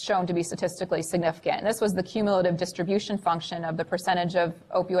shown to be statistically significant. And this was the cumulative distribution function of the percentage of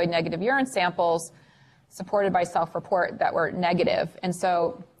opioid-negative urine samples supported by self-report that were negative. And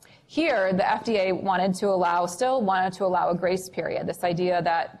so here, the FDA still wanted to allow a grace period, this idea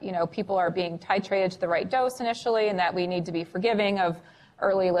that, people are being titrated to the right dose initially and that we need to be forgiving of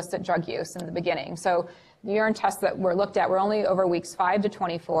early illicit drug use in the beginning. So the urine tests that were looked at were only over weeks 5 to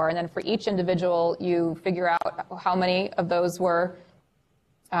 24, and then for each individual, you figure out how many of those were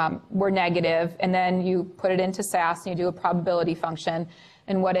negative, and then you put it into SAS and you do a probability function,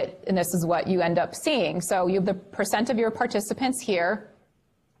 and this is what you end up seeing. So you have the percent of your participants here,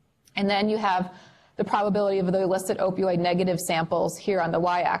 and then you have the probability of the illicit opioid negative samples here on the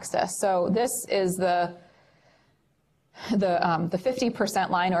y-axis. So this is the 50%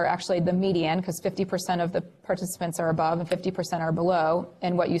 line, or actually the median, because 50% of the participants are above and 50% are below.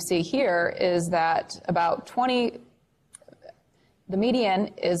 And what you see here is that the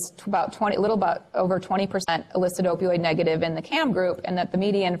median is a little about over 20% illicit opioid negative in the CAM group, and that the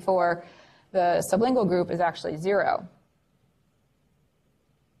median for the sublingual group is actually 0.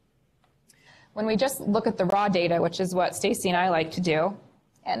 When we just look at the raw data, which is what Stacy and I like to do,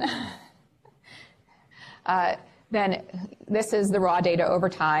 and then this is the raw data over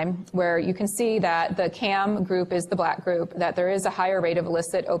time, where you can see that the CAM group is the black group, that there is a higher rate of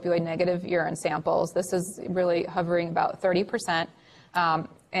illicit opioid-negative urine samples. This is really hovering about 30%.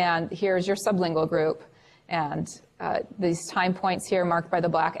 And here's your sublingual group. And these time points here marked by the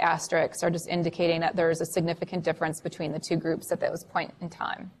black asterisks are just indicating that there is a significant difference between the two groups at this point in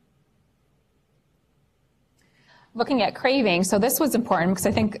time. Looking at craving, so this was important because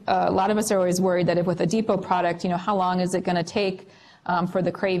I think a lot of us are always worried that if with a depot product, how long is it going to take for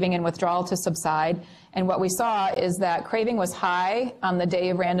the craving and withdrawal to subside? And what we saw is that craving was high on the day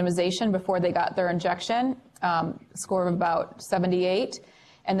of randomization before they got their injection, score of about 78,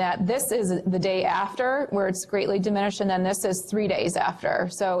 and that this is the day after where it's greatly diminished, and then this is 3 days after.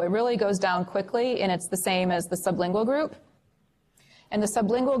 So it really goes down quickly, and it's the same as the sublingual group. And the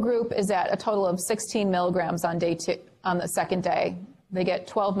sublingual group is at a total of 16 milligrams on day 2, on the second day. They get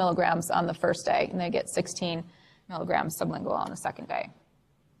 12 milligrams on the first day, and they get 16 milligrams sublingual on the second day.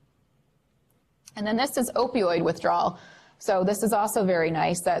 And then this is opioid withdrawal. So this is also very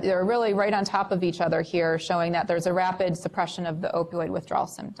nice that they're really right on top of each other here, showing that there's a rapid suppression of the opioid withdrawal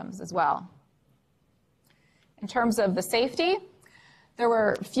symptoms as well. In terms of the safety, there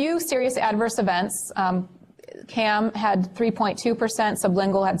were few serious adverse events. CAM had 3.2%,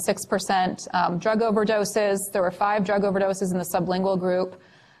 sublingual had 6%. Drug overdoses, there were 5 drug overdoses in the sublingual group.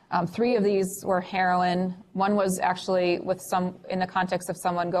 3 of these were heroin. 1 was actually in the context of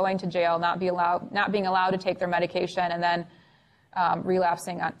someone going to jail, not being allowed to take their medication, and then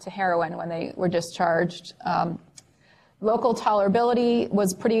relapsing to heroin when they were discharged. Local tolerability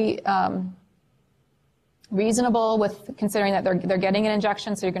was pretty reasonable, with considering that they're getting an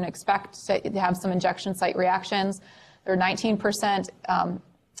injection, so you're going to expect to have some injection site reactions. There are 19%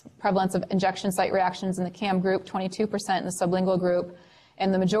 prevalence of injection site reactions in the CAM group, 22% in the sublingual group,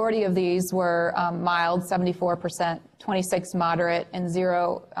 and the majority of these were mild, 74%, 26 moderate, and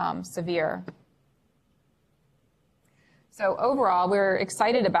 0 severe. So overall, we're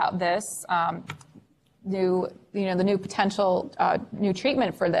excited about this the new potential new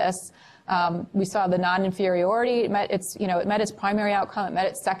treatment for this. We saw the non-inferiority. It met its primary outcome. It met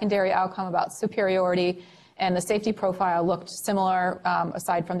its secondary outcome about superiority, and the safety profile looked similar,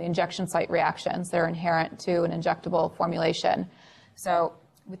 aside from the injection site reactions that are inherent to an injectable formulation. So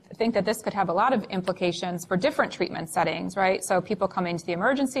we think that this could have a lot of implications for different treatment settings, right? So people coming to the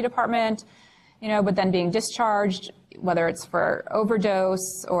emergency department, but then being discharged, whether it's for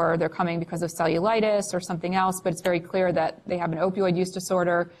overdose or they're coming because of cellulitis or something else, but it's very clear that they have an opioid use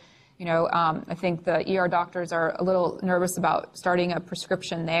disorder. I think the ER doctors are a little nervous about starting a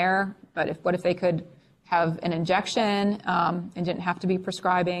prescription there, but what if they could have an injection and didn't have to be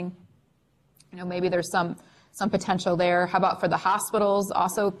prescribing? Maybe there's some potential there. How about for the hospitals?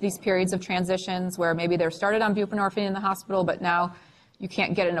 Also, these periods of transitions where maybe they're started on buprenorphine in the hospital, but now you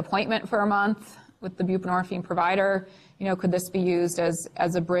can't get an appointment for a month with the buprenorphine provider. Could this be used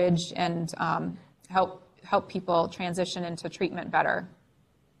as a bridge and help people transition into treatment better?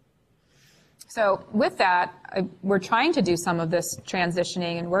 So with that, we're trying to do some of this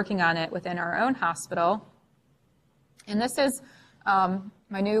transitioning and working on it within our own hospital. And this is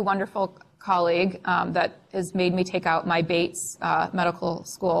my new wonderful colleague that has made me take out my Bates medical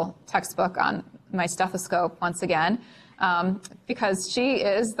school textbook on my stethoscope once again, because she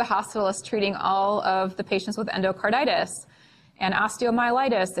is the hospitalist treating all of the patients with endocarditis and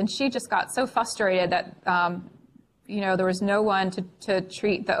osteomyelitis, and she just got so frustrated that there was no one to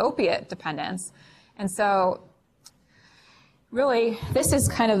treat the opiate dependence. And so really, this is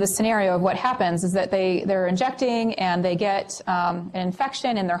kind of the scenario of what happens, is that they're injecting and they get an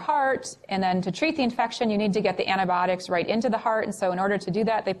infection in their heart, and then to treat the infection, you need to get the antibiotics right into the heart. And so in order to do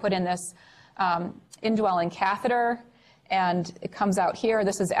that, they put in this indwelling catheter, and it comes out here.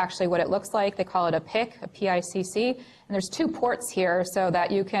 This is actually what it looks like. They call it a PICC, a PICC. And there's 2 ports here so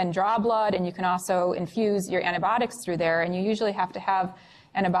that you can draw blood and you can also infuse your antibiotics through there. And you usually have to have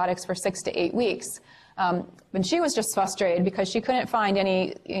antibiotics for 6 to 8 weeks. And she was just frustrated because she couldn't find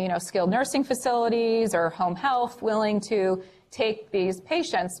any, skilled nursing facilities or home health willing to take these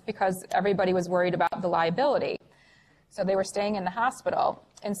patients because everybody was worried about the liability. So they were staying in the hospital.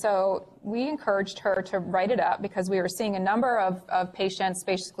 And so we encouraged her to write it up because we were seeing a number of patients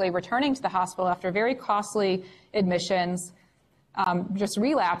basically returning to the hospital after very costly admissions, just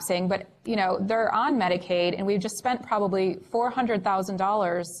relapsing. But, they're on Medicaid, and we've just spent probably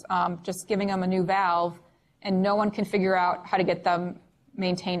 $400,000 just giving them a new valve, and no one can figure out how to get them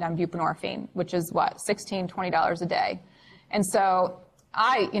maintained on buprenorphine, which is what, $16, $20 a day. And so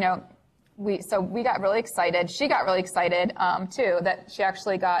we got really excited. She got really excited, too, that she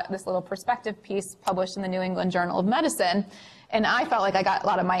actually got this little perspective piece published in the New England Journal of Medicine. And I felt like I got a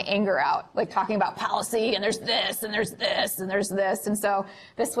lot of my anger out, like talking about policy, and there's this, and there's this, and there's this. And so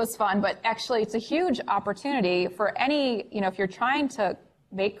this was fun. But actually, it's a huge opportunity for any, if you're trying to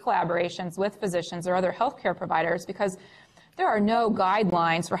make collaborations with physicians or other healthcare providers, because there are no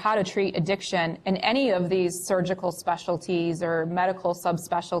guidelines for how to treat addiction in any of these surgical specialties or medical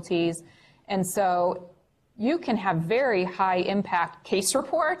subspecialties. And so you can have very high impact case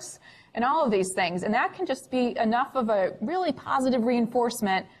reports and all of these things. And that can just be enough of a really positive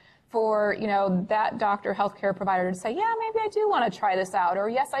reinforcement for, that doctor, healthcare provider to say, yeah, maybe I do want to try this out, or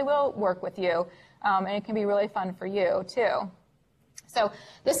yes, I will work with you. And it can be really fun for you too. So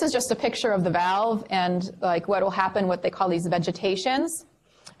this is just a picture of the valve and like what will happen, what they call these vegetations.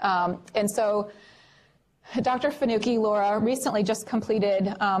 And so Dr. Finucchi, Laura, recently just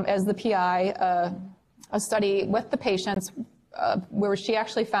completed, as the PI, a study with the patients where she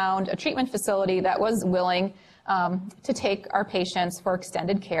actually found a treatment facility that was willing to take our patients for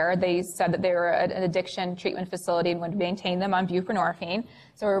extended care. They said that they were at an addiction treatment facility and would maintain them on buprenorphine.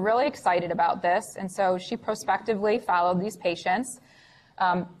 So we're really excited about this. And so she prospectively followed these patients.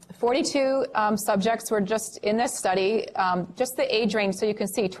 42 subjects were just in this study, just the age range, so you can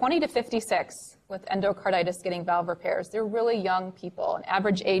see 20 to 56 with endocarditis getting valve repairs. They're really young people, an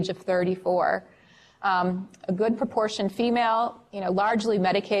average age of 34. A good proportion female, largely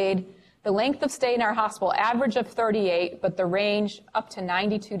Medicaid. The length of stay in our hospital, average of 38, but the range up to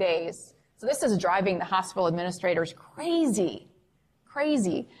 92 days. So this is driving the hospital administrators crazy.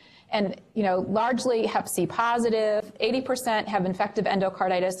 And, largely Hep C positive, 80% have infective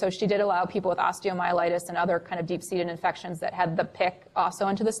endocarditis. So she did allow people with osteomyelitis and other kind of deep-seated infections that had the PICC also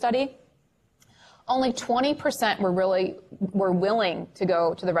into the study. Only 20% were willing to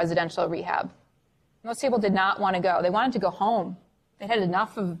go to the residential rehab. Most people did not want to go. They wanted to go home. They had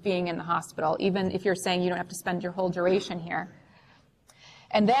enough of being in the hospital, even if you're saying you don't have to spend your whole duration here.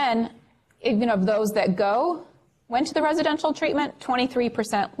 And then, even of those that went to the residential treatment,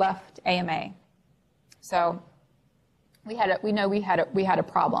 23% left AMA. So we had a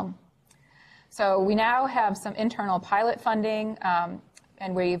problem. So we now have some internal pilot funding,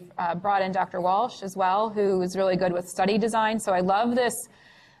 and we've brought in Dr. Walsh as well, who is really good with study design. So I love this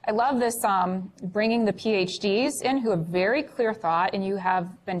bringing the PhDs in who have very clear thought, and you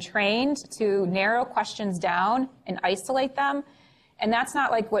have been trained to narrow questions down and isolate them. And that's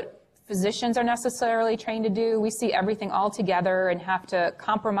not like what physicians are necessarily trained to do. We see everything all together and have to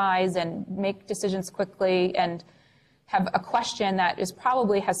compromise and make decisions quickly and have a question that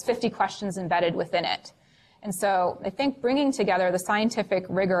probably has 50 questions embedded within it. And so I think bringing together the scientific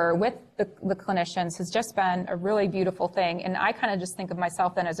rigor with the clinicians has just been a really beautiful thing. And I kind of just think of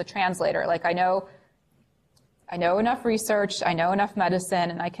myself then as a translator. Like I know enough research, I know enough medicine,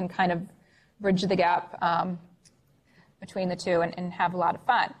 and I can kind of bridge the gap between the two and have a lot of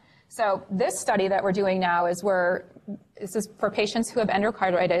fun. So this study that we're doing now this is for patients who have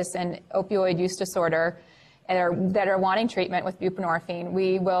endocarditis and opioid use disorder that are wanting treatment with buprenorphine.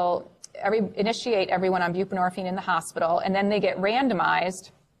 We will initiate everyone on buprenorphine in the hospital, and then they get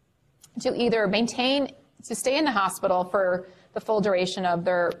randomized to either to stay in the hospital for the full duration of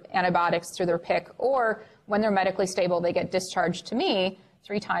their antibiotics through their PIC, or when they're medically stable, they get discharged to me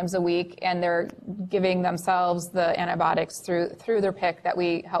 3 times a week, and they're giving themselves the antibiotics through their PIC that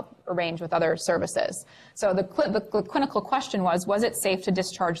we help arrange with other services. So the clinical question was it safe to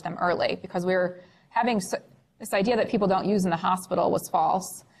discharge them early? Because we were having this idea that people don't use in the hospital was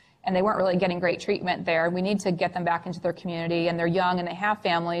false, and they weren't really getting great treatment there. We need to get them back into their community, and they're young, and they have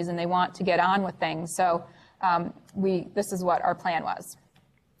families, and they want to get on with things. So this is what our plan was.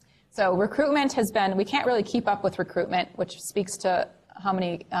 So recruitment has been, we can't really keep up with recruitment, which speaks to how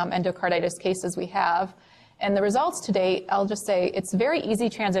many endocarditis cases we have. And the results to date, I'll just say it's very easy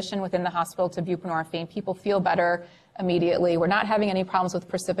transition within the hospital to buprenorphine. People feel better immediately. We're not having any problems with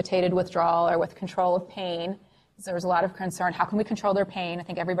precipitated withdrawal or with control of pain. There was a lot of concern. How can we control their pain? I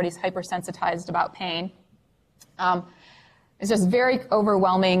think everybody's hypersensitized about pain. It's just very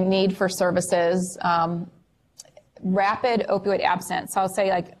overwhelming need for services. Rapid opioid absence. So I'll say,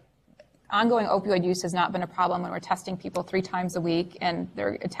 like, ongoing opioid use has not been a problem when we're testing people 3 times a week, and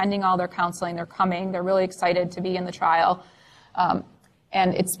they're attending all their counseling. They're coming. They're really excited to be in the trial.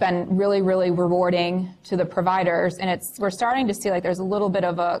 And it's been really, really rewarding to the providers. And we're starting to see like there's a little bit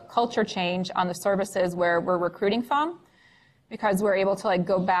of a culture change on the services where we're recruiting from, because we're able to like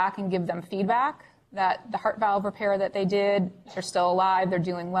go back and give them feedback that the heart valve repair that they did, they're still alive, they're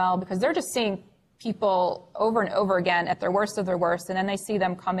doing well, because they're just seeing people over and over again at their worst of their worst, and then they see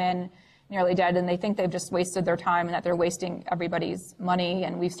them come in nearly dead, and they think they've just wasted their time and that they're wasting everybody's money.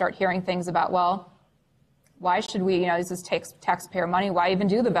 And we start hearing things about, well, why should we, this is taxpayer money, why even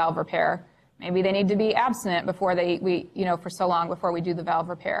do the valve repair? Maybe they need to be abstinent before for so long before we do the valve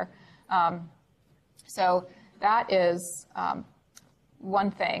repair. So that is one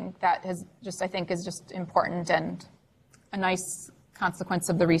thing that has just, I think, is just important and a nice consequence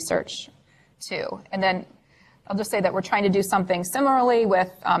of the research too. And then I'll just say that we're trying to do something similarly with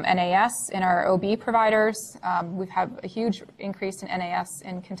NAS in our OB providers. We've had a huge increase in NAS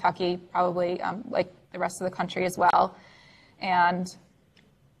in Kentucky, probably like the rest of the country as well. And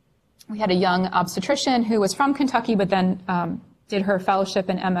we had a young obstetrician who was from Kentucky, but then did her fellowship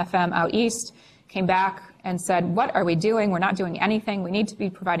in MFM out east, came back and said, what are we doing? We're not doing anything. We need to be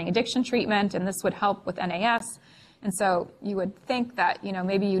providing addiction treatment, and this would help with NAS. And so you would think that,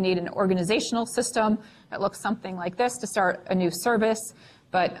 maybe you need an organizational system that looks something like this to start a new service.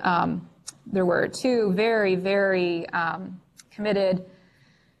 But there were 2 very, very committed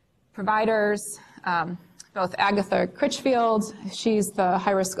providers, both Agatha Critchfield, she's the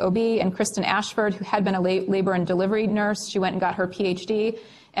high-risk OB, and Kristen Ashford, who had been a labor and delivery nurse. She went and got her PhD.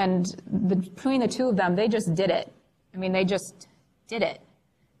 And between the 2 of them, they just did it. They just did it.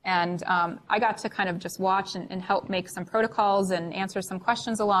 And I got to kind of just watch and help make some protocols and answer some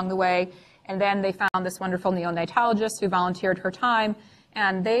questions along the way. And then they found this wonderful neonatologist who volunteered her time,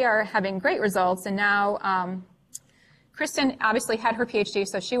 and they are having great results. And now Kristen obviously had her PhD,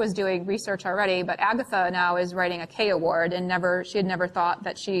 so she was doing research already, but Agatha now is writing a K award, and she had never thought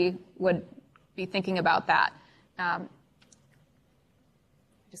that she would be thinking about that.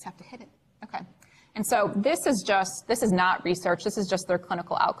 Just have to hit it. Okay. And so this is not research, this is just their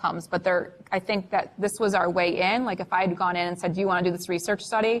clinical outcomes, but I think that this was our way in. Like if I had gone in and said, do you want to do this research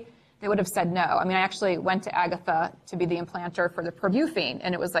study? They would have said no. I actually went to Agatha to be the implanter for the Probufene,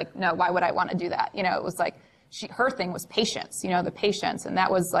 and it was like, no, why would I want to do that? It was like, her thing was patients, the patients, and that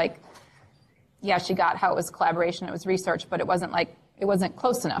was like, yeah, she got how it was collaboration, it was research, but it wasn't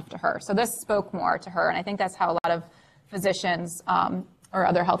close enough to her. So this spoke more to her, and I think that's how a lot of physicians or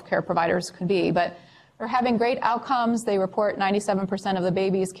other healthcare providers could be. But we're having great outcomes. They report 97% of the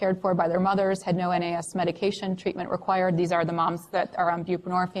babies cared for by their mothers had no NAS medication treatment required. These are the moms that are on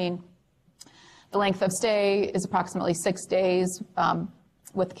buprenorphine. The length of stay is approximately 6 days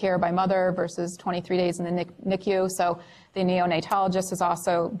with care by mother versus 23 days in the NICU. So the neonatologist has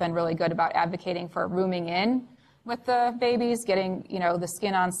also been really good about advocating for rooming in with the babies, getting the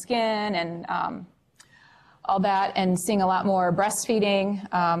skin on skin and all that, and seeing a lot more breastfeeding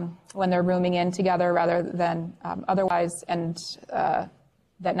when they're rooming in together rather than otherwise, and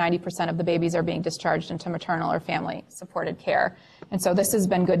that 90% of the babies are being discharged into maternal or family-supported care. And so this has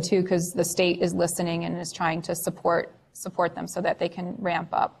been good, too, because the state is listening and is trying to support them so that they can ramp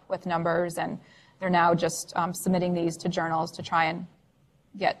up with numbers, and they're now just submitting these to journals to try and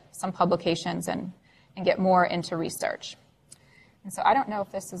get some publications and get more into research. And so I don't know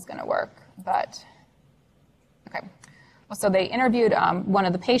if this is going to work, but okay. Well, so they interviewed one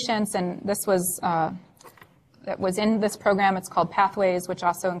of the patients, and this was that was in this program. It's called Pathways, which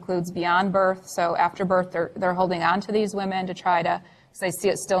also includes beyond birth. So after birth, they're holding on to these women to try to, because they see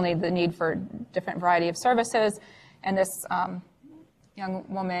it still need the need for different variety of services. And this young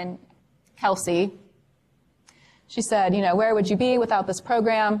woman, Kelsey, she said, where would you be without this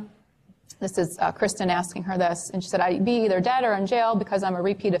program? This is Kristen asking her this. And she said, I'd be either dead or in jail because I'm a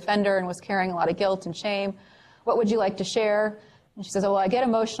repeat offender and was carrying a lot of guilt and shame. What would you like to share? And she says, well, I get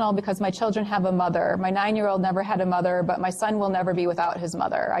emotional because my children have a mother. My 9-year-old never had a mother, but my son will never be without his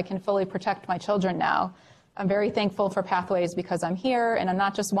mother. I can fully protect my children now. I'm very thankful for Pathways because I'm here and I'm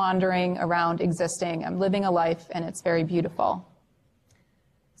not just wandering around existing. I'm living a life and it's very beautiful.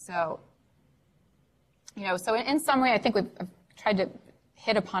 So, so in summary, I think we've tried to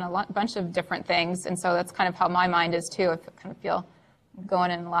hit upon a bunch of different things. And so that's kind of how my mind is too. I kind of feel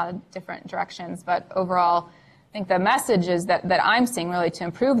going in a lot of different directions. But overall, I think the message is that I'm seeing really to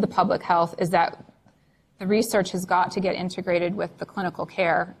improve the public health is that the research has got to get integrated with the clinical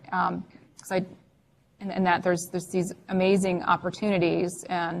care. And that there's these amazing opportunities,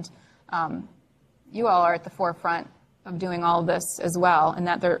 and you all are at the forefront of doing all of this as well, and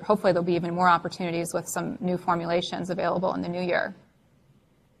that hopefully there'll be even more opportunities with some new formulations available in the new year.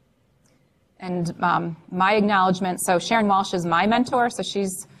 And my acknowledgement, so Sharon Walsh is my mentor, so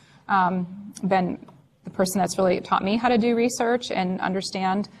she's been the person that's really taught me how to do research and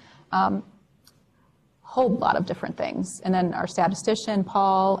understand a whole lot of different things. And then our statistician,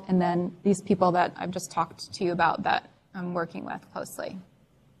 Paul, and then these people that I've just talked to you about that I'm working with closely.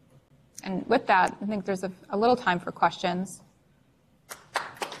 And with that, I think there's a little time for questions.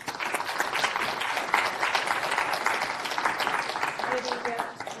 Maybe we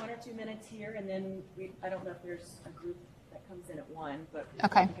got 1 or 2 minutes here, and then I don't know if there's a group that comes in at 1, but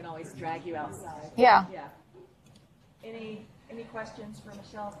okay. We can always drag you outside. Yeah. Yeah. Any questions for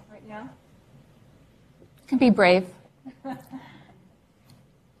Michelle right now? You can be brave. All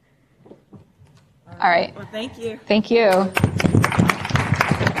right. Well, thank you. Thank you.